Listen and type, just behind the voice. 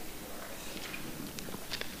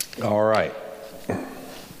All right.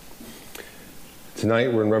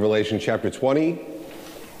 Tonight we're in Revelation chapter 20, and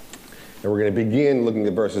we're going to begin looking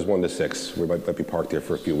at verses 1 to 6. We might be parked there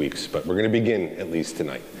for a few weeks, but we're going to begin at least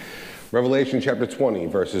tonight. Revelation chapter 20,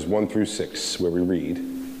 verses 1 through 6, where we read,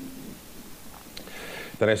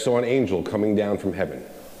 "Then I saw an angel coming down from heaven,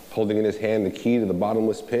 holding in his hand the key to the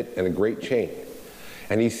bottomless pit and a great chain.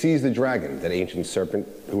 And he seized the dragon, that ancient serpent,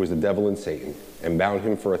 who is the devil and Satan, and bound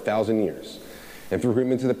him for 1,000 years, and threw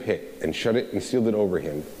him into the pit, and shut it and sealed it over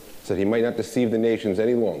him, so that he might not deceive the nations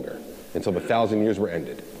any longer, until the 1,000 years were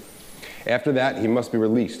ended. After that, he must be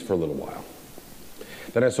released for a little while.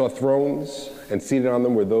 Then I saw thrones, and seated on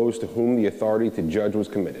them were those to whom the authority to judge was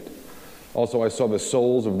committed. Also I saw the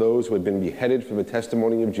souls of those who had been beheaded for the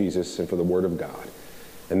testimony of Jesus and for the word of God,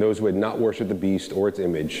 and those who had not worshipped the beast or its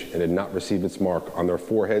image, and had not received its mark on their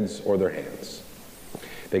foreheads or their hands.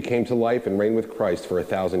 They came to life and reigned with Christ for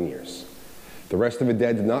 1,000 years. The rest of the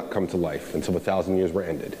dead did not come to life until the 1,000 years were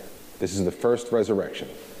ended. This is the first resurrection.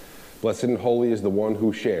 Blessed and holy is the one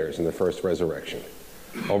who shares in the first resurrection.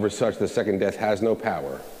 Over such the second death has no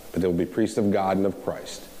power, but they will be priests of God and of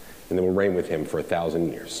Christ, and they will reign with him for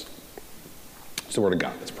 1,000 years. It's the word of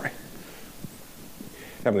God. Let's pray.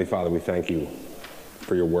 Heavenly Father, we thank you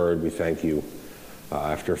for your word. We thank you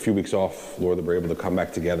after a few weeks off, Lord, that we're able to come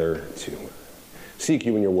back together to seek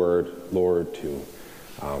you in your word, Lord, to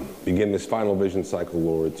begin this final vision cycle,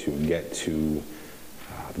 Lord, to get to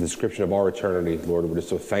the description of our eternity. Lord, we're just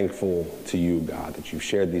so thankful to you, God, that you've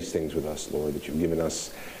shared these things with us, Lord, that you've given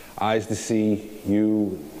us eyes to see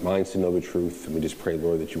you, minds to know the truth. And we just pray,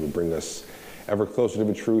 Lord, that you would bring us ever closer to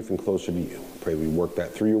the truth and closer to you. Pray we work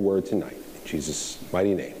that through your word tonight. In Jesus'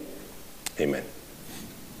 mighty name, amen.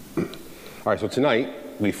 All right, so tonight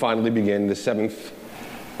we finally begin the seventh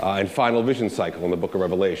and final vision cycle in the book of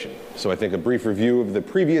Revelation. So I think a brief review of the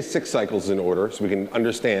previous 6 cycles is in order so we can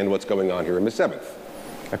understand what's going on here in the 7th.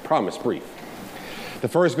 I promise brief. The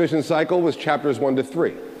first vision cycle was chapters 1 to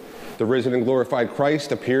 3. The risen and glorified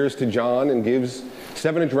Christ appears to John and gives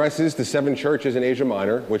 7 addresses to 7 churches in Asia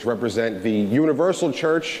Minor, which represent the universal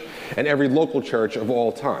church and every local church of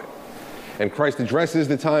all time. And Christ addresses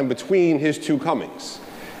the time between his 2 comings,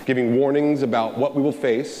 giving warnings about what we will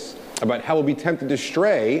face, about how we'll be tempted to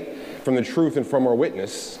stray from the truth and from our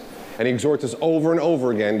witness, and he exhorts us over and over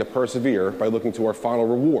again to persevere by looking to our final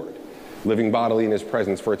reward, living bodily in his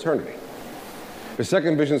presence for eternity. The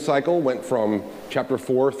second vision cycle went from chapter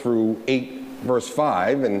 4 through 8, verse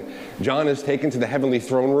 5, and John is taken to the heavenly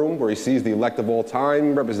throne room where he sees the elect of all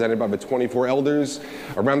time, represented by the 24 elders,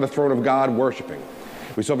 around the throne of God worshiping.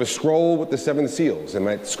 We saw the scroll with the 7 seals, and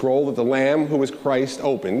that scroll that the Lamb, who is Christ,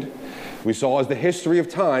 opened, we saw as the history of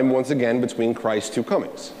time once again between Christ's 2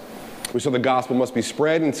 comings. We saw the gospel must be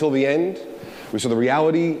spread until the end. We saw the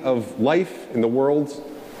reality of life in the world,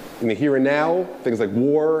 in the here and now, things like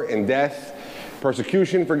war and death,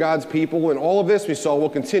 persecution for God's people, and all of this we saw will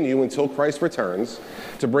continue until Christ returns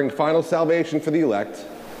to bring final salvation for the elect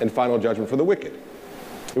and final judgment for the wicked.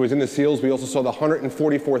 It was in the seals we also saw the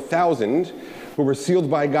 144,000 who were sealed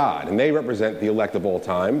by God, and they represent the elect of all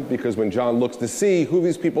time, because when John looks to see who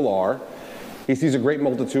these people are, he sees a great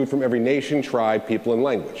multitude from every nation, tribe, people, and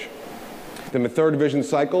language. Then the third vision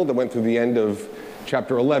cycle that went through the end of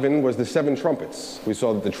chapter 11 was the 7 trumpets. We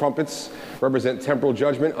saw that the trumpets represent temporal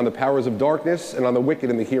judgment on the powers of darkness and on the wicked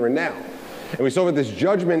in the here and now. And we saw that this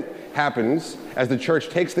judgment happens as the church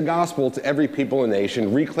takes the gospel to every people and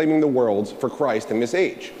nation, reclaiming the world for Christ in this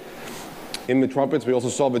age. In the trumpets, we also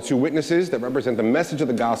saw the 2 witnesses that represent the message of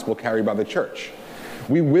the gospel carried by the church.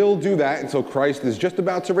 We will do that until Christ is just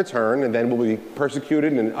about to return, and then we'll be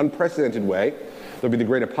persecuted in an unprecedented way. There'll be the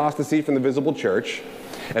great apostasy from the visible church,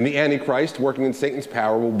 and the Antichrist, working in Satan's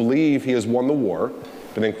power, will believe he has won the war,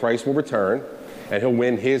 but then Christ will return, and he'll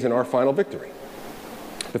win his and our final victory.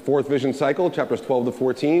 The fourth vision cycle, chapters 12 to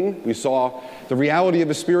 14, we saw the reality of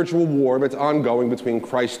a spiritual war that's ongoing between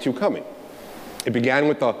Christ's 2 coming. It began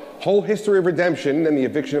with the whole history of redemption and the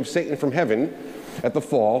eviction of Satan from heaven at the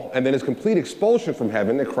fall, and then his complete expulsion from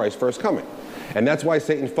heaven at Christ's first coming. And that's why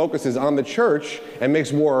Satan focuses on the church and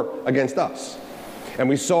makes war against us. And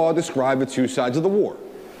we saw describe the 2 sides of the war.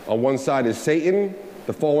 On one side is Satan,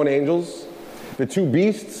 the fallen angels, the 2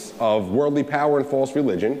 beasts of worldly power and false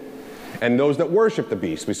religion, and those that worship the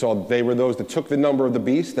beast. We saw they were those that took the number of the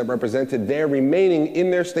beast that represented their remaining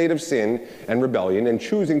in their state of sin and rebellion and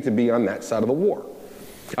choosing to be on that side of the war.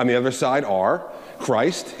 On the other side are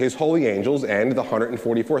Christ, his holy angels, and the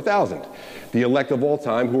 144,000, the elect of all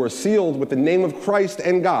time who are sealed with the name of Christ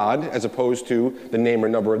and God as opposed to the name or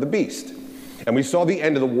number of the beast. And we saw the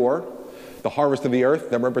end of the war, the harvest of the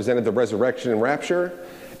earth that represented the resurrection and rapture,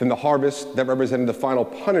 than the harvest that represented the final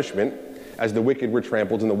punishment as the wicked were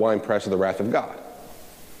trampled in the winepress of the wrath of God.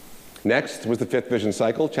 Next was the fifth vision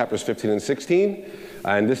cycle, chapters 15 and 16,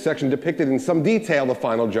 and this section depicted in some detail the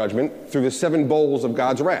final judgment through the 7 bowls of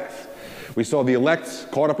God's wrath. We saw the elect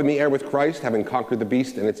caught up in the air with Christ, having conquered the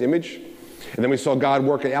beast and its image, and then we saw God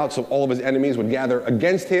work it out so all of his enemies would gather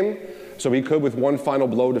against him, so he could with one final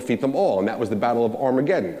blow defeat them all, and that was the Battle of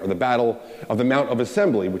Armageddon, or the Battle of the Mount of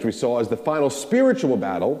Assembly, which we saw as the final spiritual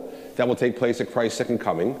battle that will take place at Christ's second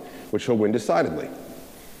coming, which he'll win decidedly.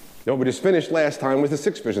 Now, what we just finished last time was the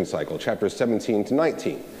sixth vision cycle, chapters 17 to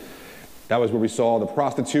 19. That was where we saw the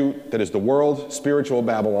prostitute, that is the world, spiritual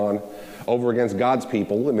Babylon, over against God's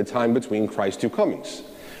people in the time between Christ's two comings.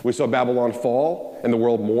 We saw Babylon fall and the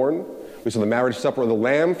world mourn. We saw the marriage supper of the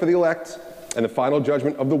Lamb for the elect, and the final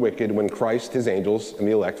judgment of the wicked when Christ, his angels, and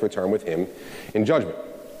the elect return with him in judgment.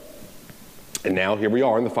 And now here we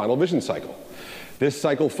are in the final vision cycle. This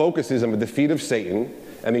cycle focuses on the defeat of Satan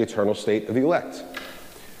and the eternal state of the elect.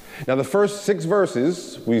 Now the first 6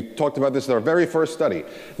 verses, we talked about this in our very first study,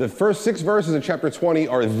 the first 6 verses of chapter 20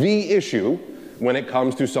 are the issue when it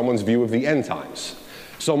comes to someone's view of the end times.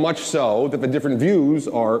 So much so that the different views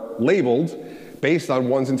are labeled based on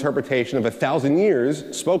one's interpretation of 1,000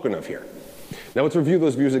 years spoken of here. Now let's review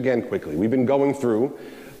those views again quickly. We've been going through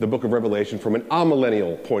the book of Revelation from an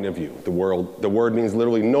amillennial point of view. The word means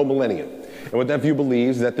literally no millennium. And what that view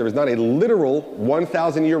believes is that there is not a literal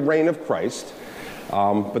 1,000-year reign of Christ,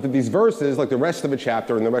 but that these verses, like the rest of the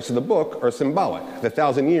chapter and the rest of the book, are symbolic. The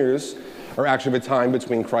 1,000 years are actually the time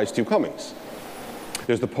between Christ's two comings.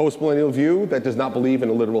 There's the postmillennial view that does not believe in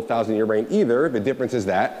a literal 1,000-year reign either. The difference is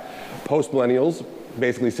that postmillennials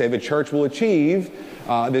basically say the church will achieve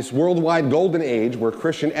this worldwide golden age where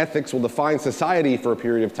Christian ethics will define society for a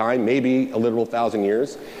period of time, maybe a literal 1,000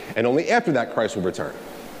 years, and only after that Christ will return.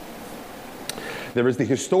 There is the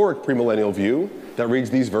historic premillennial view that reads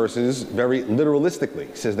these verses very literalistically.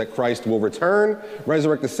 It says that Christ will return,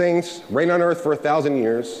 resurrect the saints, reign on earth for 1,000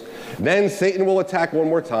 years. Then Satan will attack one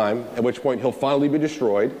more time, at which point he'll finally be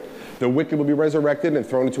destroyed. The wicked will be resurrected and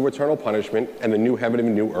thrown into eternal punishment, and the new heaven and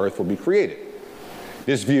the new earth will be created.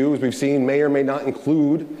 This view, as we've seen, may or may not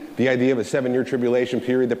include the idea of a 7-year tribulation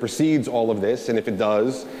period that precedes all of this, and if it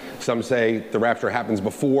does, some say the rapture happens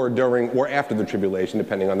before, during, or after the tribulation,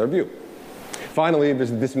 depending on their view. Finally, there's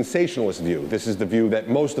the dispensationalist view. This is the view that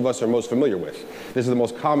most of us are most familiar with. This is the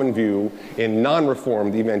most common view in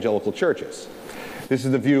non-reformed evangelical churches. This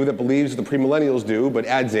is the view that believes the premillennials do, but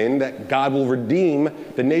adds in that God will redeem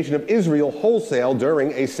the nation of Israel wholesale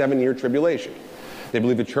during a 7-year tribulation. They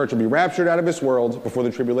believe the church will be raptured out of this world before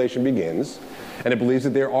the tribulation begins, and it believes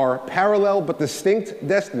that there are parallel but distinct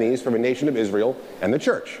destinies for the nation of Israel and the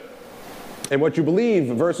church. And what you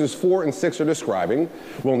believe verses 4 and 6 are describing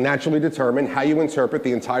will naturally determine how you interpret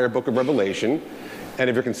the entire book of Revelation, and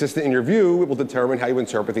if you're consistent in your view, it will determine how you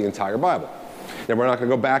interpret the entire Bible. Now, we're not going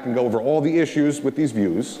to go back and go over all the issues with these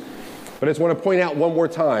views, but I just want to point out one more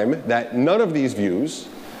time that none of these views,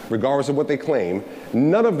 regardless of what they claim,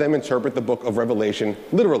 none of them interpret the book of Revelation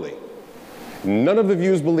literally. None of the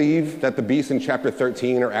views believe that the beasts in chapter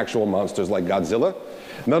 13 are actual monsters like Godzilla.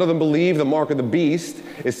 None of them believe the mark of the beast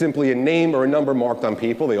is simply a name or a number marked on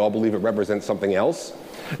people. They all believe it represents something else.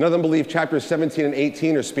 None of them believe chapters 17 and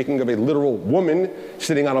 18 are speaking of a literal woman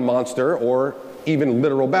sitting on a monster or even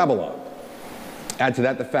literal Babylon. Add to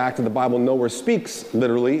that the fact that the Bible nowhere speaks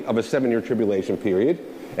literally of a 7-year tribulation period,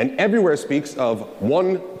 and everywhere speaks of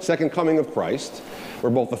one second coming of Christ,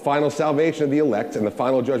 where both the final salvation of the elect and the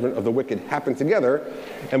final judgment of the wicked happen together,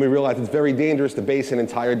 and we realize it's very dangerous to base an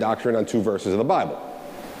entire doctrine on 2 verses of the Bible.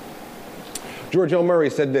 George L. Murray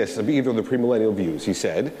said this of either of the premillennial views. He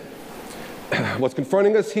said, "What's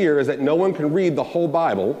confronting us here is that no one can read the whole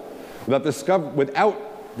Bible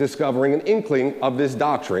without discovering an inkling of this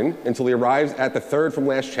doctrine until he arrives at the 3rd from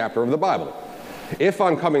last chapter of the Bible. If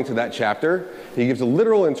on coming to that chapter, he gives a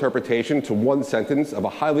literal interpretation to one sentence of a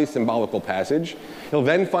highly symbolical passage, he'll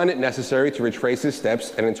then find it necessary to retrace his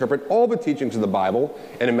steps and interpret all the teachings of the Bible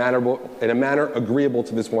in a manner agreeable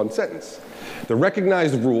to this one sentence. The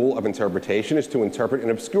recognized rule of interpretation is to interpret an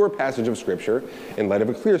obscure passage of Scripture in light of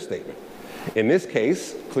a clear statement. In this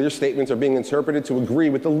case, clear statements are being interpreted to agree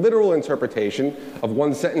with the literal interpretation of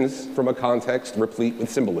one sentence from a context replete with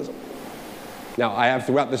symbolism." Now, I have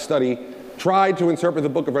throughout this study tried to interpret the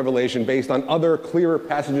book of Revelation based on other clearer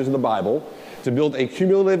passages of the Bible to build a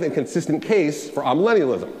cumulative and consistent case for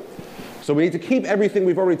amillennialism. So we need to keep everything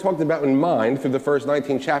we've already talked about in mind through the first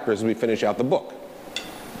 19 chapters as we finish out the book.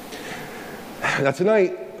 Now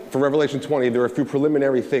tonight, for Revelation 20, there are a few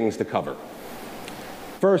preliminary things to cover.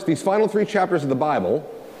 First, these final 3 chapters of the Bible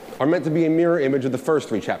are meant to be a mirror image of the first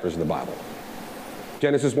three chapters of the Bible.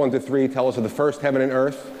 Genesis 1 to 3 tell us of the first heaven and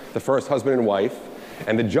earth, the first husband and wife,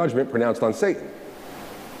 and the judgment pronounced on Satan.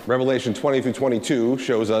 Revelation 20 through 22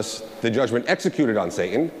 shows us the judgment executed on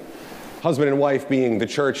Satan, husband and wife being the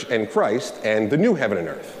church and Christ, and the new heaven and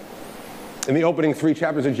earth. In the opening three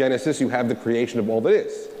chapters of Genesis, you have the creation of all that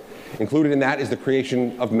is. Included in that is the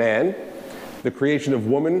creation of man, the creation of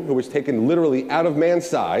woman, who was taken literally out of man's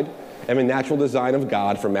side, and the natural design of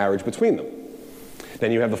God for marriage between them.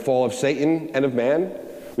 Then you have the fall of Satan and of man.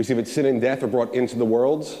 We see that sin and death are brought into the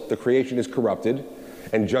worlds, the creation is corrupted,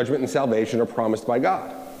 and judgment and salvation are promised by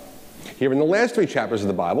God. Here in the last three chapters of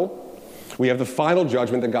the Bible, we have the final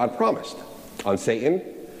judgment that God promised on Satan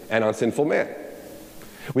and on sinful man.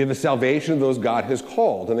 We have the salvation of those God has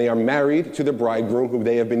called, and they are married to the bridegroom whom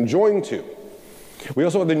they have been joined to. We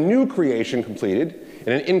also have the new creation completed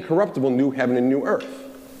in an incorruptible new heaven and new earth.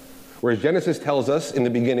 Whereas Genesis tells us in the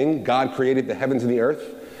beginning, God created the heavens and the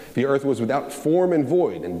earth was without form and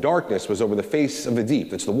void, and darkness was over the face of the deep,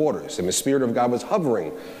 that's the waters, and the Spirit of God was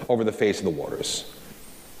hovering over the face of the waters.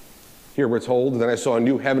 Here we're told, then I saw a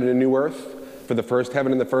new heaven and a new earth, for the first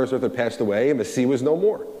heaven and the first earth had passed away, and the sea was no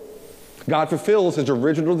more. God fulfills his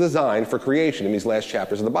original design for creation in these last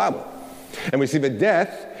chapters of the Bible. And we see that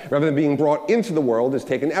death, rather than being brought into the world, is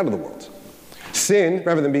taken out of the world. Sin,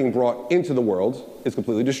 rather than being brought into the world, is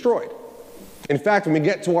completely destroyed. In fact, when we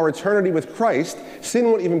get to our eternity with Christ, sin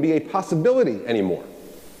won't even be a possibility anymore.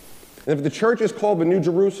 And if the church is called the New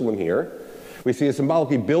Jerusalem here, we see it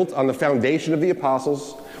symbolically built on the foundation of the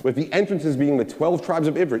apostles, with the entrances being the 12 tribes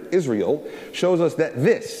of Israel, shows us that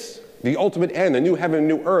this, the ultimate end, the new heaven and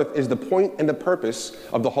new earth, is the point and the purpose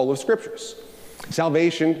of the whole of Scriptures.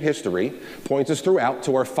 Salvation history points us throughout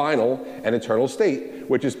to our final and eternal state,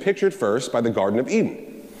 which is pictured first by the Garden of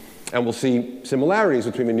Eden. And we'll see similarities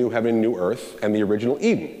between the new heaven and new earth and the original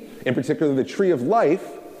Eden. In particular, the tree of life,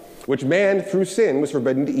 which man, through sin, was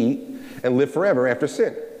forbidden to eat and live forever after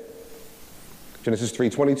sin. Genesis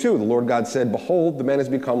 3:22, the Lord God said, "Behold, the man has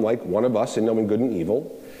become like one of us in knowing good and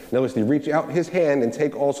evil. Now lest he reach out his hand and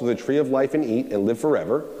take also the tree of life and eat and live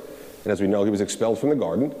forever." And as we know, he was expelled from the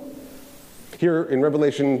garden. Here in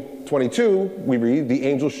Revelation 22, we read, "The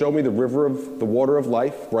angel showed me the river of the water of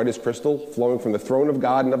life, bright as crystal, flowing from the throne of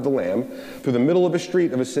God and of the Lamb, through the middle of a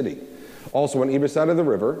street of a city. Also on either side of the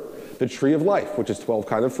river, the tree of life, which is 12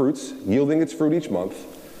 kinds of fruits, yielding its fruit each month.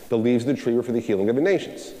 The leaves of the tree were for the healing of the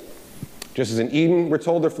nations." Just as in Eden, we're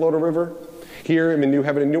told there flowed a river, here in the new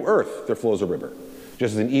heaven and new earth, there flows a river.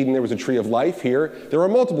 Just as in Eden, there was a tree of life, here, there are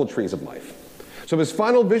multiple trees of life. So this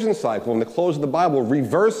final vision cycle in the close of the Bible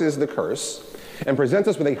reverses the curse and presents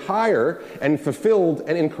us with a higher and fulfilled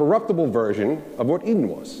and incorruptible version of what Eden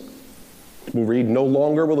was. We'll read, "No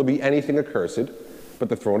longer will there be anything accursed, but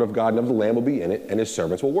the throne of God and of the Lamb will be in it, and his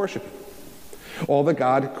servants will worship him." All that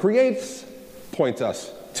God creates points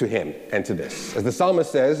us to him and to this. As the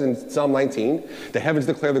psalmist says in Psalm 19, "The heavens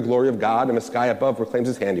declare the glory of God, and the sky above proclaims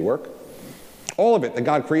his handiwork." All of it that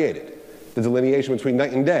God created. The delineation between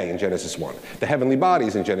night and day in Genesis 1, the heavenly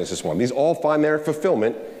bodies in Genesis 1. These all find their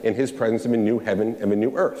fulfillment in his presence in the new heaven and the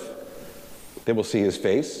new earth. They will see his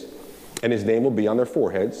face, and his name will be on their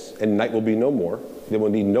foreheads, and night will be no more. There will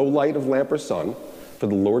need no light of lamp or sun, for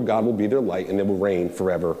the Lord God will be their light, and they will reign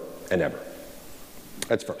forever and ever.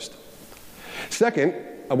 That's first. Second,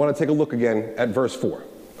 I want to take a look again at verse 4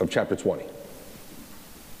 of chapter 20.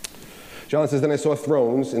 John says, "Then I saw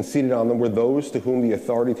thrones, and seated on them were those to whom the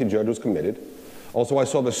authority to judge was committed. Also I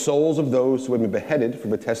saw the souls of those who had been beheaded for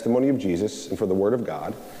the testimony of Jesus and for the word of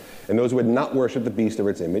God, and those who had not worshipped the beast or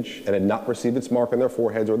its image, and had not received its mark on their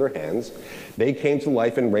foreheads or their hands. They came to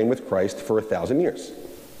life and reigned with Christ for 1,000 years.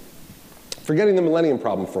 Forgetting the millennium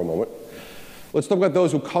problem for a moment, let's talk about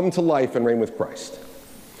those who come to life and reign with Christ.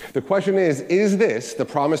 The question is this the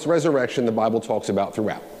promised resurrection the Bible talks about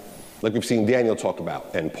throughout? Like we've seen Daniel talk about,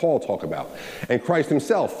 and Paul talk about, and Christ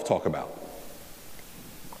himself talk about.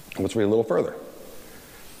 Let's read a little further.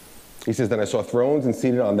 He says, "Then I saw thrones, and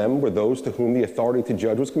seated on them were those to whom the authority to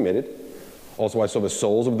judge was committed. Also I saw the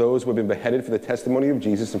souls of those who had been beheaded for the testimony of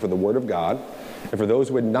Jesus and for the word of God, and for those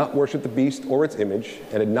who had not worshipped the beast or its image,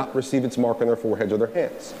 and had not received its mark on their foreheads or their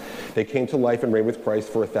hands. They came to life and reigned with Christ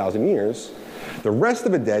for 1,000 years. The rest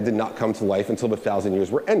of the dead did not come to life until the 1,000 years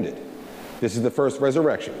were ended. This is the first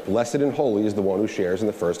resurrection. Blessed and holy is the one who shares in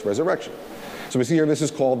the first resurrection." So we see here this is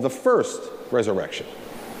called the first resurrection.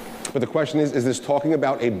 But the question is this talking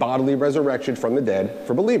about a bodily resurrection from the dead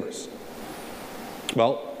for believers?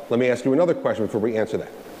 Well, let me ask you another question before we answer that.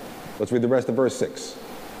 Let's read the rest of verse 6.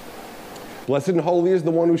 "Blessed and holy is the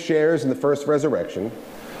one who shares in the first resurrection.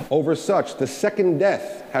 Over such, the second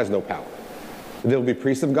death has no power. They will be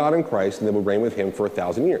priests of God in Christ, and they will reign with him for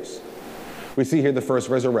 1,000 years. We see here the first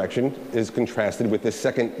resurrection is contrasted with the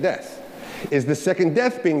second death. Is the second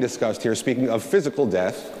death being discussed here speaking of physical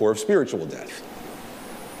death or of spiritual death?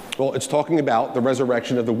 Well, it's talking about the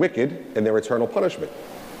resurrection of the wicked and their eternal punishment.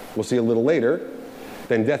 We'll see a little later.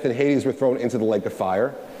 Then death and Hades were thrown into the lake of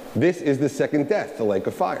fire. This is the second death, the lake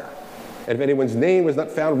of fire. And if anyone's name was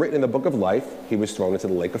not found written in the book of life, he was thrown into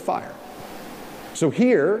the lake of fire. So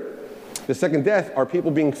here, the second death are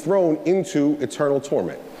people being thrown into eternal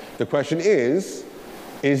torment. The question is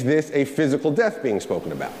this a physical death being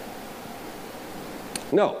spoken about?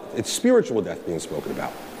 No, it's spiritual death being spoken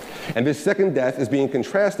about. And this second death is being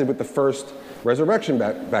contrasted with the first resurrection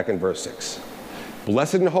back in verse 6.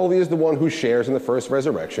 Blessed and holy is the one who shares in the first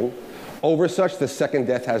resurrection. Over such the second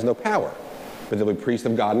death has no power, but they'll be priests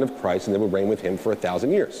of God and of Christ, and they will reign with him for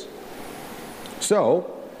 1,000 years.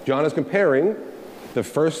 So, John is comparing the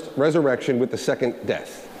first resurrection with the second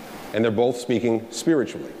death, and they're both speaking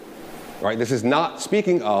spiritually. Right? This is not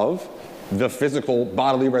speaking of the physical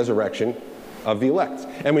bodily resurrection of the elect.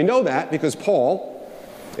 And we know that because Paul,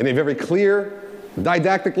 in a very clear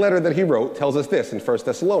didactic letter that he wrote, tells us this in 1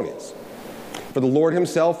 Thessalonians. For the Lord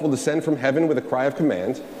himself will descend from heaven with a cry of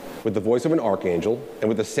command, with the voice of an archangel, and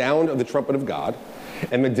with the sound of the trumpet of God,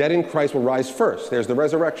 and the dead in Christ will rise first. There's the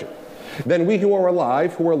resurrection. Then we who are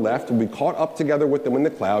alive, who are left, will be caught up together with them in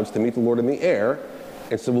the clouds to meet the Lord in the air,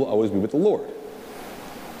 and so we'll always be with the Lord.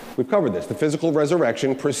 We've covered this. The physical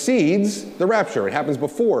resurrection precedes the rapture. It happens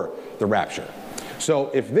before the rapture.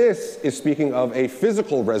 So if this is speaking of a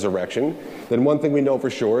physical resurrection, then one thing we know for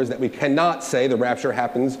sure is that we cannot say the rapture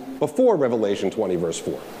happens before Revelation 20, verse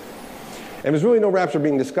 4. And there's really no rapture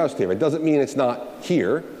being discussed here. It doesn't mean it's not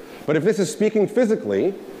here. But if this is speaking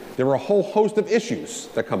physically, there are a whole host of issues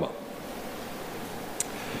that come up.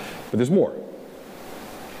 But there's more.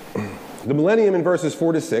 The millennium in verses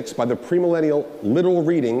 4 to 6, by the premillennial literal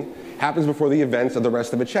reading, happens before the events of the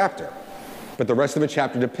rest of a chapter. But the rest of a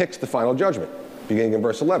chapter depicts the final judgment, beginning in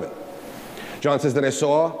verse 11. John says, Then I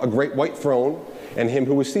saw a great white throne and him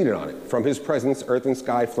who was seated on it. From his presence, earth and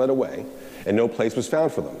sky fled away, and no place was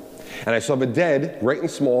found for them. And I saw the dead, great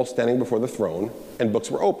and small, standing before the throne, and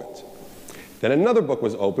books were opened. Then another book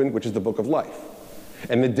was opened, which is the book of life.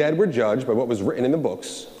 And the dead were judged by what was written in the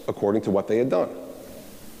books, according to what they had done.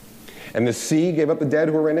 And the sea gave up the dead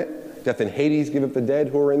who were in it. Death and Hades gave up the dead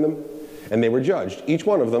who were in them. And they were judged, each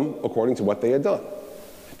one of them, according to what they had done.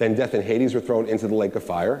 Then death and Hades were thrown into the lake of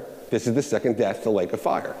fire. This is the second death, the lake of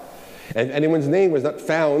fire. And if anyone's name was not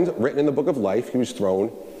found written in the book of life, he was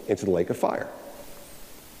thrown into the lake of fire.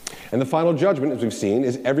 And the final judgment, as we've seen,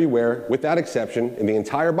 is everywhere, without exception, in the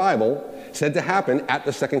entire Bible, said to happen at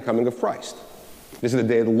the second coming of Christ. This is the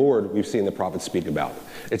day of the Lord we've seen the prophets speak about.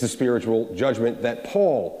 It's a spiritual judgment that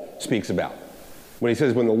Paul speaks about. When he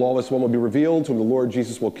says, when the lawless one will be revealed, whom the Lord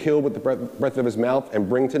Jesus will kill with the breath of his mouth and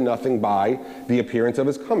bring to nothing by the appearance of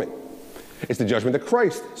his coming. It's the judgment that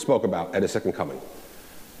Christ spoke about at his second coming.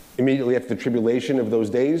 Immediately after the tribulation of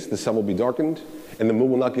those days, the sun will be darkened, and the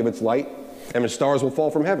moon will not give its light, and the stars will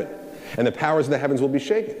fall from heaven, and the powers of the heavens will be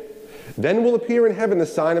shaken. Then will appear in heaven the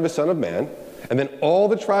sign of the Son of Man, and then all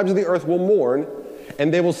the tribes of the earth will mourn,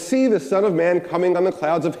 and they will see the Son of Man coming on the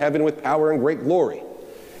clouds of heaven with power and great glory.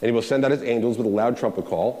 And he will send out his angels with a loud trumpet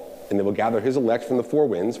call, and they will gather his elect from the four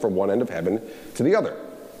winds, from one end of heaven to the other.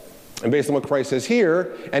 And based on what Christ says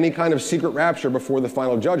here, any kind of secret rapture before the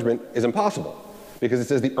final judgment is impossible, because it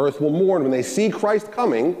says the earth will mourn when they see Christ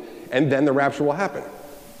coming, and then the rapture will happen.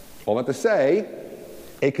 All that to say,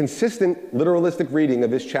 a consistent literalistic reading of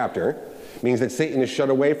this chapter means that Satan is shut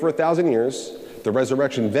away for 1,000 years, the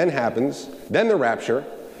resurrection then happens, then the rapture,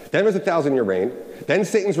 then there's a 1,000-year reign, then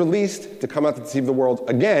Satan's released to come out to deceive the world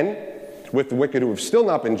again with the wicked who have still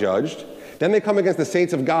not been judged, then they come against the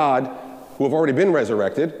saints of God who have already been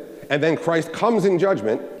resurrected, and then Christ comes in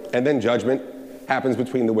judgment, and then judgment happens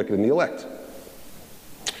between the wicked and the elect.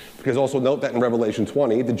 Because also note that in Revelation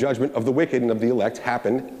 20, the judgment of the wicked and of the elect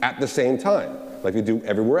happen at the same time, like they do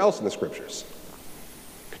everywhere else in the scriptures.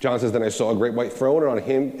 John says, Then I saw a great white throne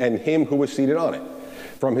and him who was seated on it.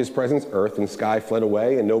 From his presence, earth and sky fled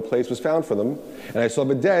away, and no place was found for them. And I saw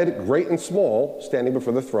the dead, great and small, standing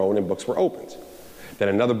before the throne, and books were opened. Then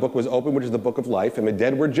another book was opened, which is the book of life, and the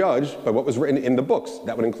dead were judged by what was written in the books.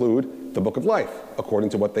 That would include the book of life,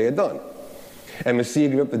 according to what they had done. And the sea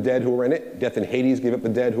gave up the dead who were in it. Death and Hades gave up the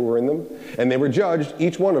dead who were in them. And they were judged,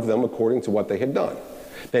 each one of them, according to what they had done.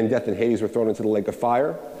 Then death and Hades were thrown into the lake of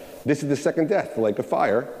fire. This is the second death, the lake of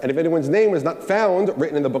fire. And if anyone's name was not found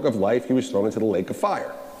written in the book of life, he was thrown into the lake of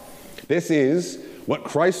fire. This is what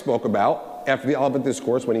Christ spoke about after the Olivet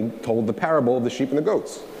Discourse when he told the parable of the sheep and the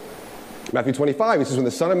goats. Matthew 25, he says, when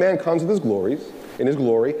the Son of Man comes with his glories, in his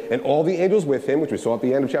glory, and all the angels with him, which we saw at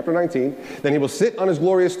the end of chapter 19, then he will sit on his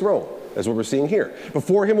glorious throne. That's what we're seeing here.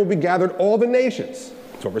 Before him will be gathered all the nations.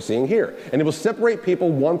 That's what we're seeing here. And he will separate people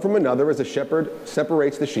one from another as a shepherd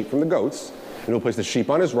separates the sheep from the goats. And he will place the sheep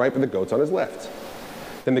on his right, but the goats on his left.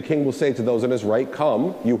 Then the king will say to those on his right,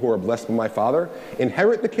 come, you who are blessed by my Father,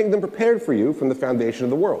 inherit the kingdom prepared for you from the foundation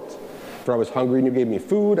of the world. For I was hungry and you gave me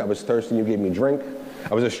food. I was thirsty and you gave me drink.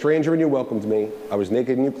 I was a stranger and you welcomed me. I was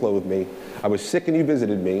naked and you clothed me. I was sick and you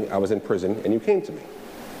visited me. I was in prison and you came to me.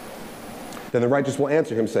 Then the righteous will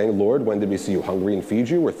answer him, saying, Lord, when did we see you hungry and feed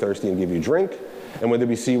you, or thirsty and give you drink? And when did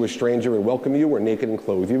we see you a stranger and welcome you, or naked and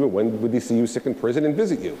clothe you? And when would we see you sick in prison and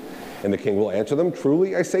visit you? And the king will answer them,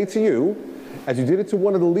 truly I say to you, as you did it to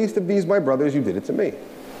one of the least of these my brothers, you did it to me.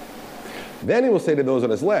 Then he will say to those on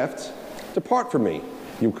his left, depart from me,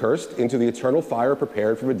 you cursed, into the eternal fire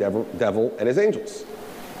prepared for the devil and his angels.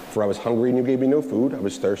 For I was hungry and you gave me no food. I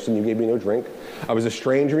was thirsty and you gave me no drink. I was a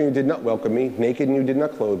stranger and you did not welcome me, naked and you did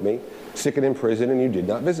not clothe me, sick and in prison and you did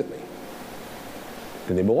not visit me.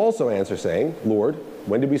 Then they will also answer, saying, Lord,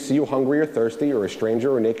 when did we see you hungry or thirsty or a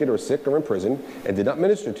stranger or naked or sick or in prison and did not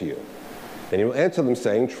minister to you? Then he will answer them,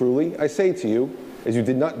 saying, truly I say to you, as you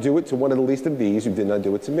did not do it to one of the least of these, you did not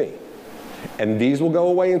do it to me. And these will go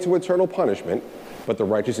away into eternal punishment, but the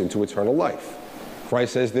righteous into eternal life.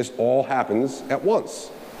 Christ says this all happens at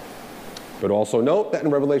once. But also note that in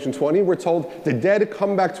Revelation 20, we're told the dead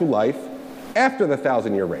come back to life after the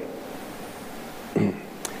 1,000-year reign.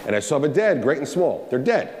 And I saw the dead, great and small. They're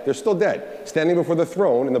dead. They're still dead, standing before the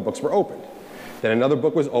throne, and the books were opened. Then another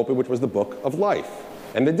book was opened, which was the book of life.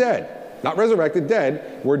 And the dead, not resurrected,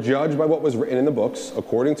 dead, were judged by what was written in the books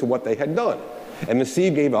according to what they had done. And the sea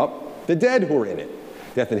gave up the dead who were in it.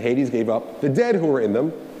 Death and Hades gave up the dead who were in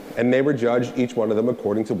them, and they were judged, each one of them,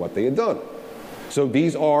 according to what they had done. So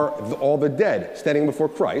these are all the dead standing before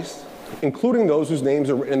Christ, including those whose names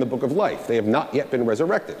are written in the book of life. They have not yet been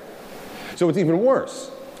resurrected. So it's even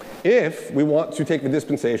worse. If we want to take the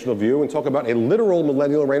dispensational view and talk about a literal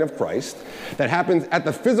millennial reign of Christ that happens at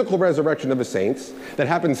the physical resurrection of the saints, that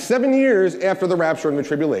happens 7 years after the rapture and the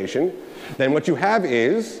tribulation, then what you have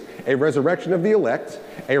is a resurrection of the elect,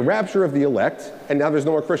 a rapture of the elect, and now there's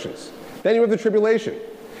no more Christians. Then you have the tribulation,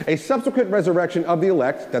 a subsequent resurrection of the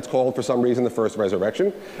elect, that's called for some reason the first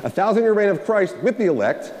resurrection, a 1,000-year reign of Christ with the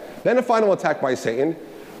elect, then a final attack by Satan,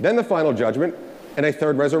 then the final judgment, and a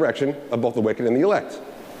third resurrection of both the wicked and the elect.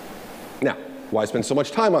 Now, why spend so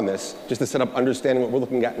much time on this? Just to set up understanding what we're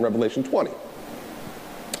looking at in Revelation 20.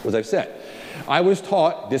 As I've said, I was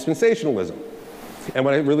taught dispensationalism. And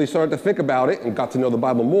when I really started to think about it and got to know the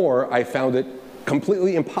Bible more, I found it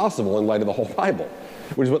completely impossible in light of the whole Bible,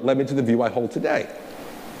 which is what led me to the view I hold today.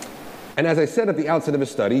 And as I said at the outset of the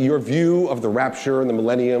study, your view of the rapture and the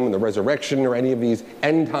millennium and the resurrection or any of these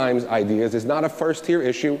end times ideas is not a first-tier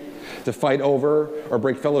issue to fight over or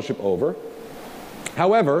break fellowship over.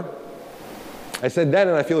 However, I said then,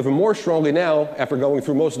 and I feel even more strongly now after going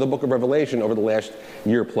through most of the book of Revelation over the last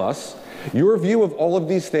year plus, your view of all of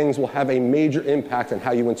these things will have a major impact on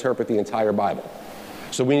how you interpret the entire Bible.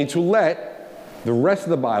 So we need to let the rest of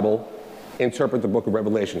the Bible interpret the book of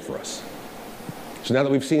Revelation for us. So now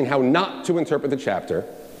that we've seen how not to interpret the chapter,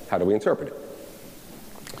 how do we interpret it?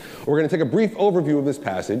 We're going to take a brief overview of this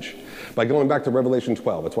passage by going back to Revelation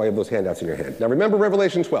 12. That's why you have those handouts in your hand. Now remember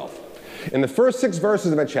Revelation 12. In the first 6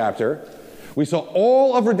 verses of that chapter, we saw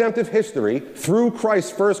all of redemptive history through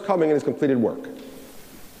Christ's first coming and his completed work.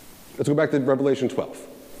 Let's go back to Revelation 12.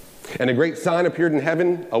 And a great sign appeared in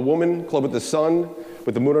heaven, a woman clothed with the sun,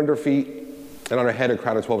 with the moon under her feet, and on her head a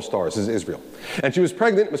crown of 12 stars. This is Israel. And she was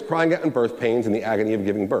pregnant, was crying out in birth pains and the agony of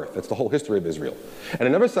giving birth. That's the whole history of Israel. And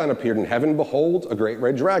another sign appeared in heaven, behold, a great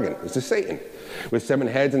red dragon. This is Satan, with 7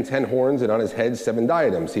 heads and 10 horns, and on his head 7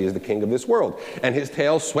 diadems. He is the king of this world. And his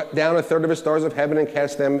tail swept down a third of the stars of heaven and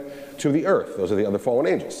cast them to the earth. Those are the other fallen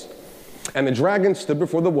angels. And the dragon stood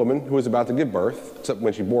before the woman who was about to give birth, except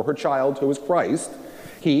when she bore her child, who was Christ,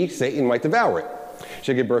 he, Satan, might devour it.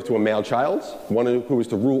 She gave birth to a male child, one who was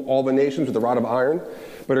to rule all the nations with a rod of iron.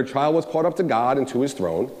 But her child was caught up to God and to his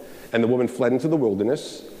throne. And the woman fled into the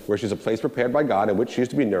wilderness, where she has a place prepared by God in which she is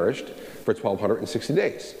to be nourished for 1,260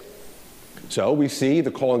 days. So we see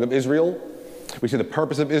the calling of Israel. We see the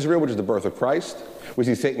purpose of Israel, which is the birth of Christ. We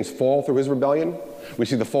see Satan's fall through his rebellion. We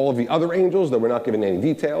see the fall of the other angels, though we're not given any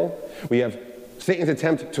detail. We have Satan's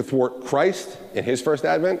attempt to thwart Christ in his first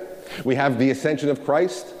advent. We have the ascension of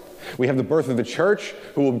Christ. We have the birth of the church,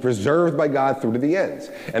 who will be preserved by God through to the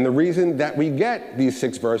end. And the reason that we get these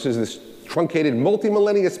 6 verses, this truncated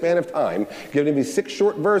multi-millennia span of time, given in these 6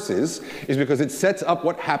 short verses, is because it sets up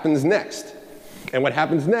what happens next. And what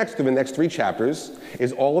happens next in the next 3 chapters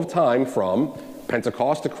is all of time from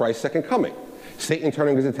Pentecost to Christ's second coming. Satan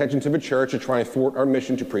turning his attention to the church to try and thwart our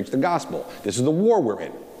mission to preach the gospel. This is the war we're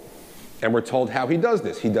in. And we're told how he does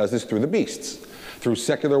this. He does this through the beasts, through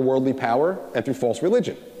secular worldly power, and through false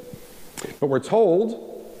religion. But we're told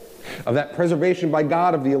of that preservation by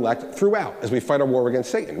God of the elect throughout as we fight our war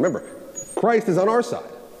against Satan. Remember, Christ is on our side.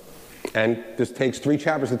 And this takes 3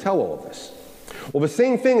 chapters to tell all of this. Well, the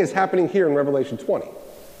same thing is happening here in Revelation 20.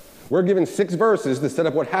 We're given 6 verses to set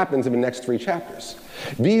up what happens in the next 3 chapters.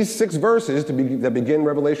 These 6 verses that begin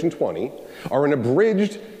Revelation 20 are an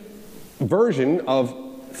abridged version of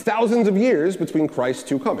thousands of years between Christ's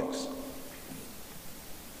 2 comings.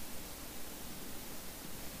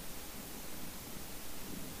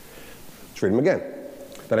 Let's read them again.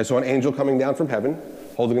 Then I saw an angel coming down from heaven,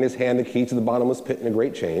 holding in his hand the key to the bottomless pit and a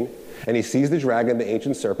great chain. And he seized the dragon, the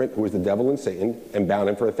ancient serpent, who is the devil and Satan, and bound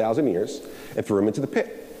him for 1,000 years, and threw him into the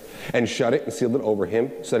pit, and shut it and sealed it over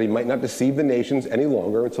him, so that he might not deceive the nations any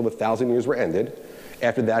longer until the 1,000 years were ended.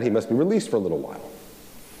 After that, he must be released for a little while.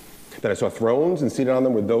 Then I saw thrones, and seated on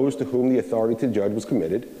them were those to whom the authority to judge was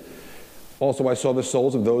committed. Also I saw the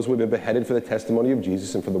souls of those who had been beheaded for the testimony of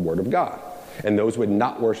Jesus and for the word of God, and those who had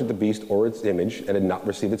not worshipped the beast or its image, and had not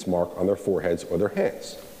received its mark on their foreheads or their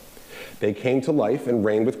hands. They came to life and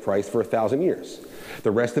reigned with Christ for 1,000 years.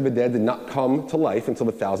 The rest of the dead did not come to life until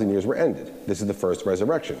the 1,000 years were ended. This is the first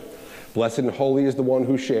resurrection. Blessed and holy is the one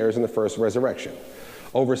who shares in the first resurrection.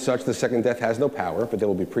 Over such the second death has no power, but they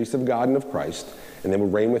will be priests of God and of Christ, and they will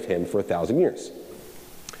reign with him for 1,000 years.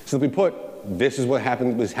 Simply put, this is what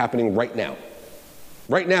is happening right now.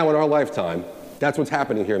 Right now in our lifetime, that's what's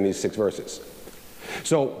happening here in these 6 verses.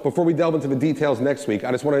 So before we delve into the details next week,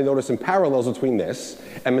 I just want to notice some parallels between this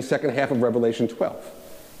and the second half of Revelation 12.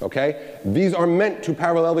 Okay? These are meant to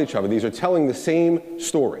parallel each other. These are telling the same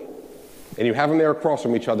story. And you have them there across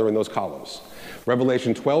from each other in those columns.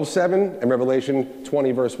 Revelation 12:7 and Revelation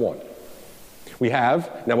 20, verse 1. We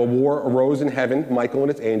have, now a war arose in heaven, Michael and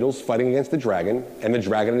its angels fighting against the dragon, and the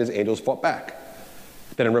dragon and his angels fought back.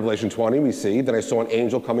 Then in Revelation 20, we see that I saw an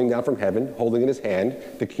angel coming down from heaven, holding in his hand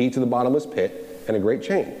the key to the bottomless pit and a great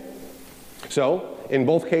chain. So, in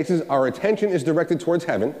both cases, our attention is directed towards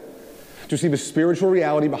heaven to see the spiritual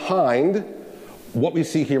reality behind what we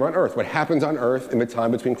see here on earth, what happens on earth in the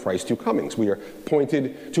time between Christ's 2 comings. We are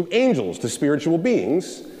pointed to angels, to spiritual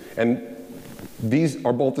beings, and these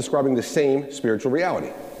are both describing the same spiritual reality.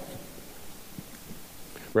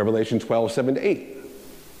 Revelation 12:7-8.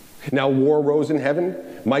 Now war rose in heaven,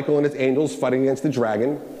 Michael and his angels fighting against the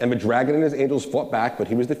dragon, and the dragon and his angels fought back, but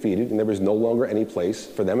he was defeated, and there was no longer any place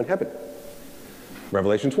for them in heaven.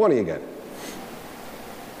 Revelation 20 again.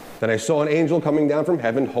 Then I saw an angel coming down from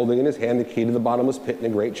heaven, holding in his hand the key to the bottomless pit and a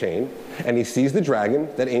great chain, and he seized the dragon,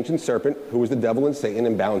 that ancient serpent, who was the devil and Satan,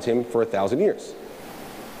 and bound him for 1,000 years.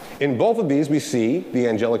 In both of these, we see the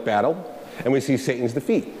angelic battle, and we see Satan's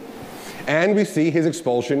defeat, and we see his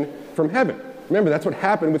expulsion from heaven. Remember, that's what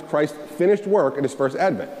happened with Christ's finished work at his first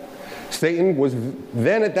advent. Satan was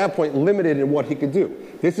then at that point limited in what he could do.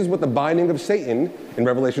 This is what the binding of Satan in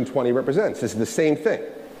Revelation 20 represents. This is the same thing.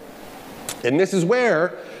 And this is where,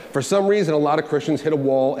 for some reason, a lot of Christians hit a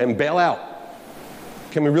wall and bail out.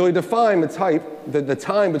 Can we really define the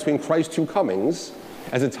time between Christ's 2 comings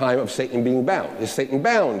as a time of Satan being bound? Is Satan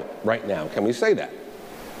bound right now? Can we say that?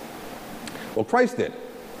 Well, Christ did.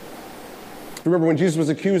 Remember when Jesus was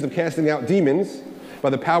accused of casting out demons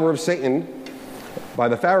by the power of Satan by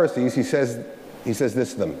the Pharisees, he says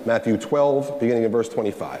this to them, Matthew 12, beginning in verse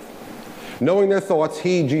 25. Knowing their thoughts,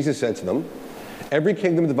 he, Jesus, said to them, every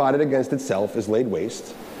kingdom divided against itself is laid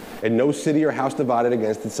waste, and no city or house divided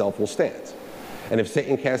against itself will stand. And if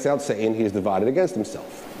Satan casts out Satan, he is divided against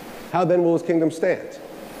himself. How then will his kingdom stand?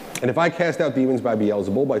 And if I cast out demons by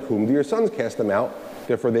Beelzebul, by whom do your sons cast them out?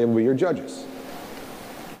 Therefore they will be your judges.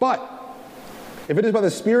 But if it is by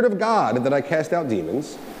the Spirit of God that I cast out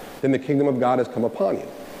demons, then the kingdom of God has come upon you.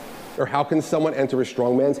 Or how can someone enter a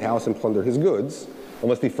strong man's house and plunder his goods,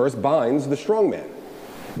 unless he first binds the strong man?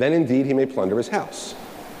 Then indeed he may plunder his house.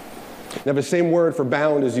 Now the same word for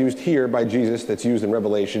bound is used here by Jesus that's used in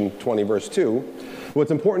Revelation 20, verse 2.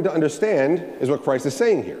 What's important to understand is what Christ is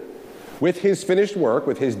saying here. With his finished work,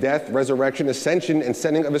 with his death, resurrection, ascension, and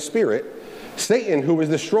sending of the Spirit, Satan, who is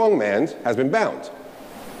the strong man, has been bound.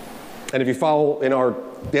 And if you follow in our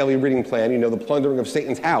daily reading plan, you know the plundering of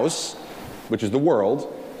Satan's house, which is the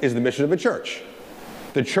world, is the mission of the church.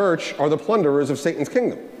 The church are the plunderers of Satan's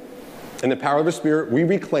kingdom. In the power of the Spirit, we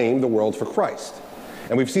reclaim the world for Christ.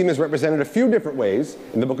 And we've seen this represented a few different ways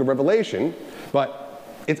in the book of Revelation, but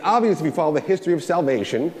It's obvious if you follow the history of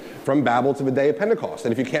salvation from Babel to the day of Pentecost.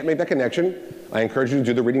 And if you can't make that connection, I encourage you to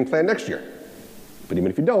do the reading plan next year. But even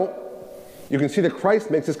if you don't, you can see that Christ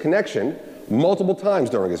makes this connection multiple times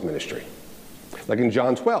during his ministry. Like in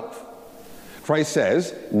John 12, Christ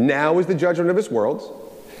says, "Now is the judgment of this world.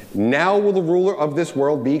 Now will the ruler of this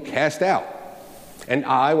world be cast out. And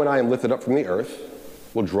I, when I am lifted up from the earth,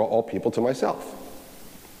 will draw all people to myself."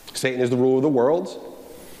 Satan is the ruler of the world.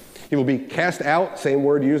 He will be cast out, same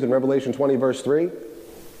word used in Revelation 20, verse 3.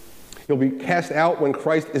 He'll be cast out when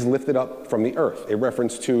Christ is lifted up from the earth, a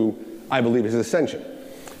reference to, I believe, his ascension.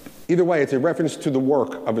 Either way, it's a reference to the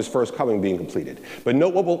work of his first coming being completed. But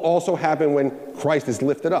note what will also happen when Christ is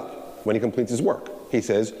lifted up, when he completes his work. He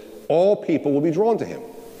says, all people will be drawn to him.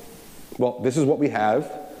 Well, this is what we have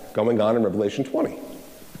going on in Revelation 20.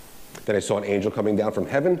 Then I saw an angel coming down from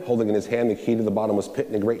heaven, holding in his hand the key to the bottomless pit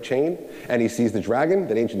and a great chain. And he seized the dragon,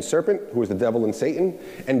 that ancient serpent, who is the devil and Satan,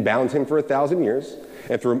 and bound him for 1,000 years,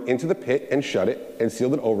 and threw him into the pit and shut it, and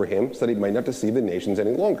sealed it over him, so that he might not deceive the nations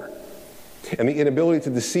any longer. And the inability to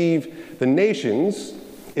deceive the nations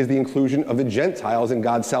is the inclusion of the Gentiles in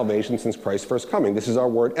God's salvation since Christ's first coming. This is our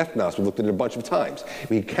word ethnos. We've looked at it a bunch of times.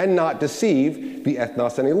 We cannot deceive the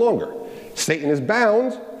ethnos any longer. Satan is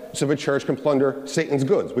bound, so the church can plunder Satan's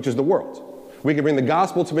goods, which is the world. We can bring the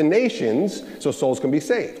gospel to the nations so souls can be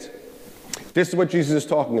saved. This is what Jesus is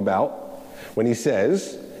talking about when he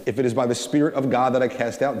says, "If it is by the Spirit of God that I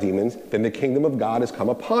cast out demons, then the kingdom of God has come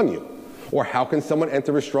upon you." Or how can someone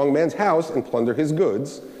enter a strong man's house and plunder his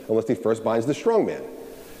goods unless he first binds the strong man?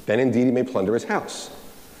 Then indeed he may plunder his house.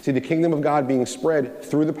 See, the kingdom of God being spread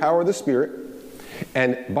through the power of the Spirit,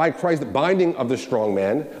 and by Christ's binding of the strong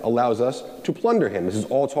man allows us to plunder him. This is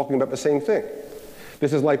all talking about the same thing.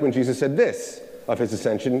 This is like when Jesus said this of his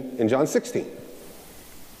ascension in John 16.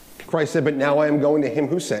 Christ said, "But now I am going to him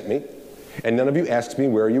who sent me, and none of you asks me,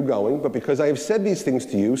 'Where are you going?' But because I have said these things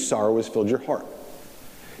to you, sorrow has filled your heart.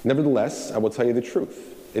 Nevertheless, I will tell you the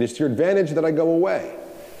truth. It is to your advantage that I go away.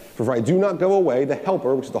 For if I do not go away, the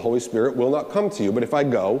Helper, which is the Holy Spirit, will not come to you. But if I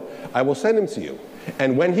go, I will send him to you.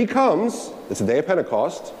 And when he comes," it's the day of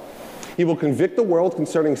Pentecost, "he will convict the world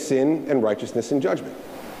concerning sin and righteousness and judgment.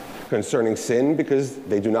 Concerning sin, because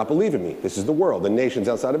they do not believe in me." This is the world, the nations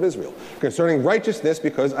outside of Israel. "Concerning righteousness,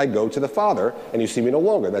 because I go to the Father, and you see me no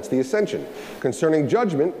longer." That's the ascension. "Concerning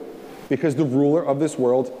judgment, because the ruler of this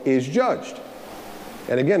world is judged."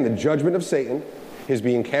 And again, the judgment of Satan, his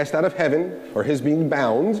being cast out of heaven, or his being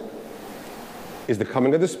bound, is the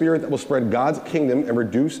coming of the Spirit that will spread God's kingdom and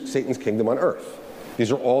reduce Satan's kingdom on earth.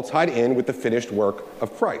 These are all tied in with the finished work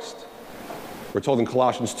of Christ. We're told in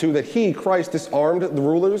Colossians 2 that he, Christ, disarmed the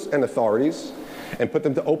rulers and authorities and put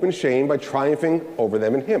them to open shame by triumphing over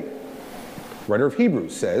them in him. The writer of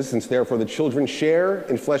Hebrews says, "Since therefore the children share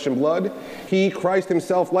in flesh and blood, he, Christ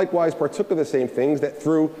himself, likewise partook of the same things, that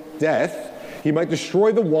through death he might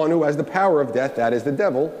destroy the one who has the power of death, that is the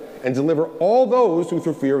devil, and deliver all those who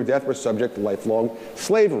through fear of death were subject to lifelong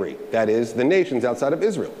slavery," that is, the nations outside of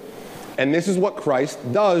Israel. And this is what Christ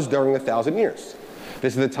does during 1,000 years.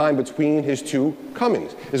 This is the time between his two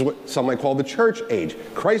comings. This is what some might call the church age.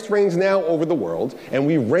 Christ reigns now over the world, and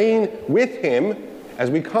we reign with him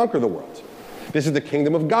as we conquer the world. This is the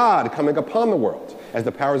kingdom of God coming upon the world, as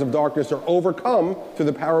the powers of darkness are overcome through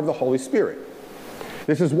the power of the Holy Spirit.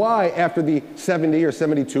 This is why after the 70 or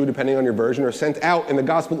 72, depending on your version, are sent out in the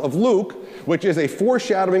Gospel of Luke, which is a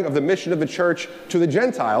foreshadowing of the mission of the church to the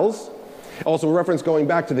Gentiles, also a reference going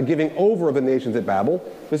back to the giving over of the nations at Babel,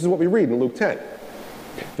 this is what we read in Luke 10.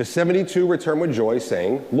 "The 72 return with joy,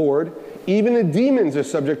 saying, 'Lord, even the demons are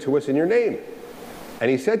subject to us in your name.' And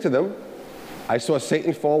he said to them, 'I saw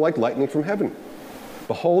Satan fall like lightning from heaven.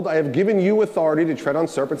 Behold, I have given you authority to tread on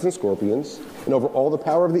serpents and scorpions, and over all the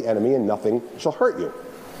power of the enemy, and nothing shall hurt you.'"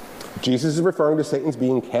 Jesus is referring to Satan's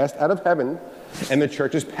being cast out of heaven and the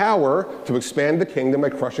church's power to expand the kingdom by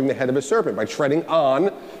crushing the head of a serpent, by treading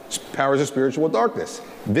on powers of spiritual darkness.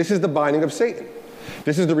 This is the binding of Satan.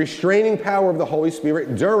 This is the restraining power of the Holy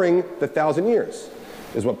Spirit during the 1,000 years,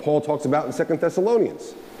 is what Paul talks about in 2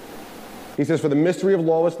 Thessalonians. He says, "For the mystery of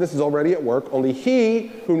lawlessness is already at work. Only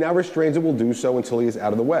he who now restrains it will do so until he is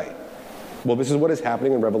out of the way." Well, this is what is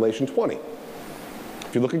happening in Revelation 20.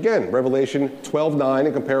 If you look again, Revelation 12:9,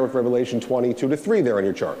 and compare with Revelation 22-3 there on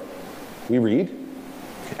your chart. We read,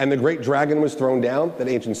 "And the great dragon was thrown down, that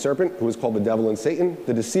ancient serpent, who is called the devil and Satan,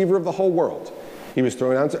 the deceiver of the whole world. He was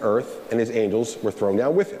thrown down to earth, and his angels were thrown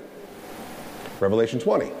down with him." Revelation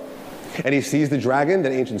 20. "And he seized the dragon,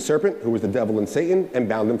 that ancient serpent, who was the devil and Satan, and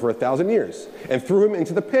bound him for 1,000 years, and threw him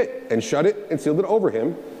into the pit, and shut it, and sealed it over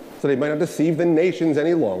him, so that he might not deceive the nations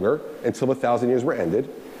any longer, until the 1,000 years were ended.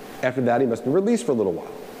 After that, he must be released for a little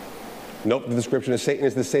while. Note the description of Satan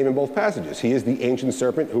is the same in both passages. He is the ancient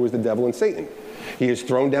serpent who is the devil and Satan. He is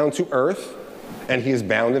thrown down to earth, and he is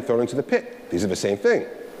bound and thrown into the pit. These are the same thing.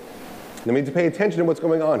 Now, we need to pay attention to what's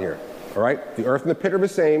going on here. All right? The earth and the pit are the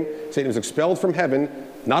same. Satan was expelled from heaven,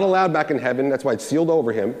 not allowed back in heaven. That's why it's sealed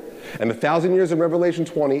over him. And the 1,000 years in Revelation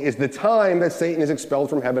 20 is the time that Satan is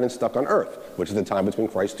expelled from heaven and stuck on earth, which is the time between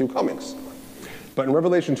Christ's two comings. But in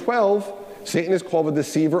Revelation 12, Satan is called the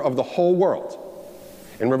deceiver of the whole world.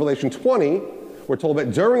 In Revelation 20, we're told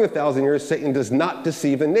that during the 1,000 years, Satan does not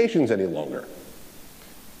deceive the nations any longer.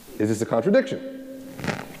 Is this a contradiction?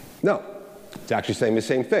 No. It's actually saying the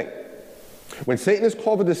same thing. When Satan is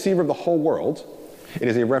called the deceiver of the whole world, it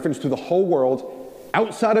is a reference to the whole world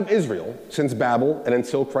outside of Israel since Babel and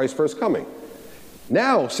until Christ's first coming.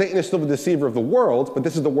 Now, Satan is still the deceiver of the world, but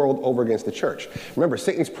this is the world over against the church. Remember,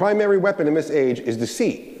 Satan's primary weapon in this age is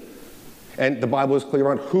deceit. And the Bible is clear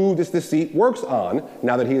on who this deceit works on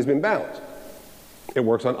now that he has been bound. It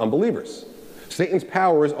works on unbelievers. Satan's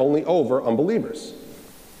power is only over unbelievers.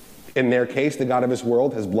 In their case, the God of this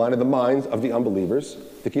world has blinded the minds of the unbelievers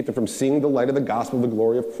to keep them from seeing the light of the gospel of the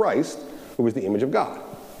glory of Christ, who is the image of God.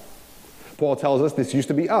 Paul tells us this used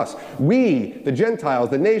to be us. We, the Gentiles,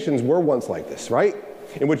 the nations, were once like this, right?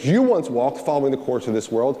 In which you once walked following the course of this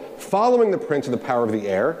world, following the prince of the power of the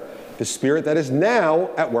air, the spirit that is now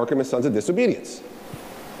at work in the sons of disobedience.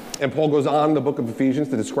 And Paul goes on in the book of Ephesians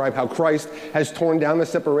to describe how Christ has torn down the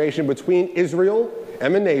separation between Israel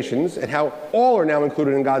and the nations, and how all are now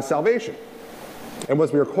included in God's salvation. And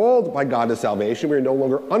once we are called by God to salvation, we are no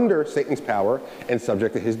longer under Satan's power and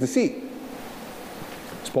subject to his deceit.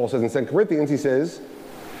 As Paul says in 2 Corinthians, he says,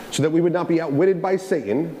 so that we would not be outwitted by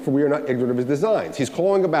Satan, for we are not ignorant of his designs. He's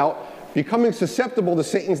calling about becoming susceptible to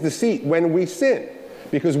Satan's deceit when we sin.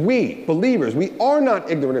 Because we, believers, we are not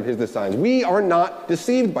ignorant of his designs. We are not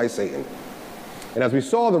deceived by Satan. And as we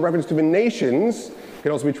saw, the reference to the nations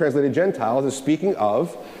can also be translated Gentiles as speaking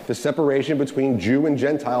of the separation between Jew and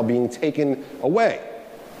Gentile being taken away.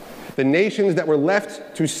 The nations that were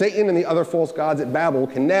left to Satan and the other false gods at Babel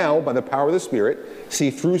can now, by the power of the Spirit, see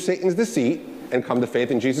through Satan's deceit and come to faith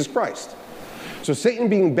in Jesus Christ. So Satan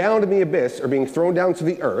being bound in the abyss or being thrown down to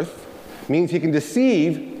the earth means he can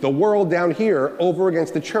deceive the world down here over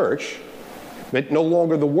against the church, but no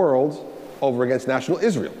longer the world over against national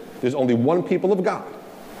Israel. There's only one people of God.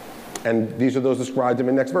 And these are those described in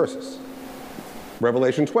the next verses.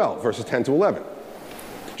 Revelation 12, verses 10 to 11.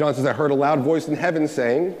 John says, I heard a loud voice in heaven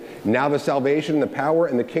saying, now the salvation and the power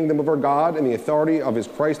and the kingdom of our God and the authority of his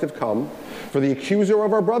Christ have come. For the accuser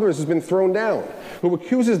of our brothers has been thrown down, who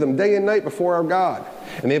accuses them day and night before our God.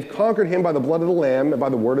 And they have conquered him by the blood of the Lamb and by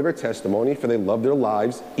the word of their testimony, for they love their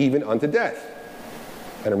lives even unto death.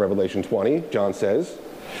 And in Revelation 20, John says,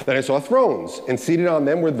 then I saw thrones, and seated on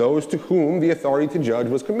them were those to whom the authority to judge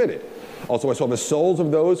was committed. Also I saw the souls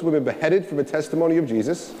of those who had been beheaded for the testimony of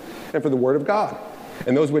Jesus and for the word of God.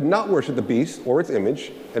 And those who had not worshipped the beast or its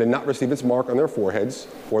image, and had not received its mark on their foreheads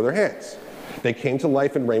or their hands. They came to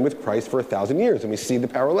life and reigned with Christ for 1,000 years. And we see the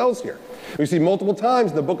parallels here. We see multiple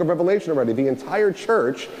times in the book of Revelation already, the entire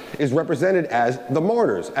church is represented as the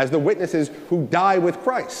martyrs, as the witnesses who die with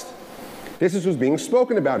Christ. This is what's being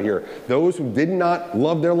spoken about here. Those who did not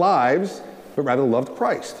love their lives, but rather loved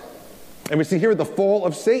Christ. And we see here the fall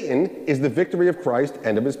of Satan is the victory of Christ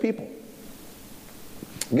and of his people.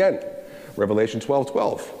 Again, Revelation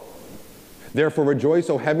 12:12. Therefore rejoice,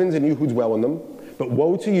 O heavens, and you who dwell in them. But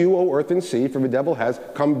woe to you, O earth and sea, for the devil has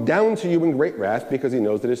come down to you in great wrath, because he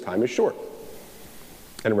knows that his time is short.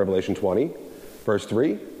 And in Revelation 20, verse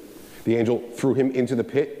 3, the angel threw him into the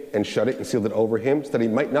pit and shut it and sealed it over him, so that he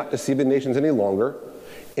might not deceive the nations any longer,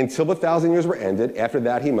 until the 1,000 years were ended. After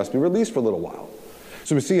that, he must be released for a little while.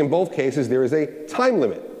 So we see in both cases there is a time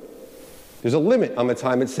limit. There's a limit on the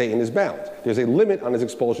time that Satan is bound. There's a limit on his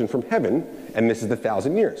expulsion from heaven, and this is the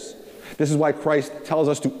 1,000 years. This is why Christ tells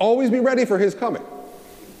us to always be ready for his coming.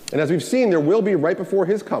 And as we've seen, there will be right before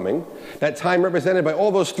his coming, that time represented by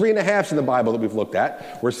all those 3.5s in the Bible that we've looked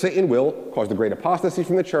at, where Satan will cause the great apostasy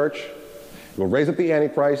from the church, he will raise up the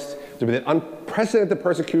Antichrist, there will be an unprecedented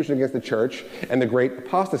persecution against the church, and the great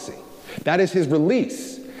apostasy. That is his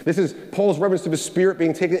release. This is Paul's reference to the Spirit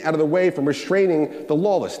being taken out of the way from restraining the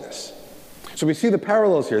lawlessness. So we see the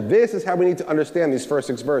parallels here. This is how we need to understand these first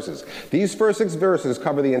 6 verses. These first 6 verses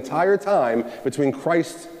cover the entire time between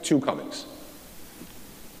Christ's 2 comings.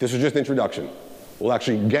 This was just introduction. We'll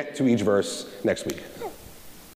actually get to each verse next week.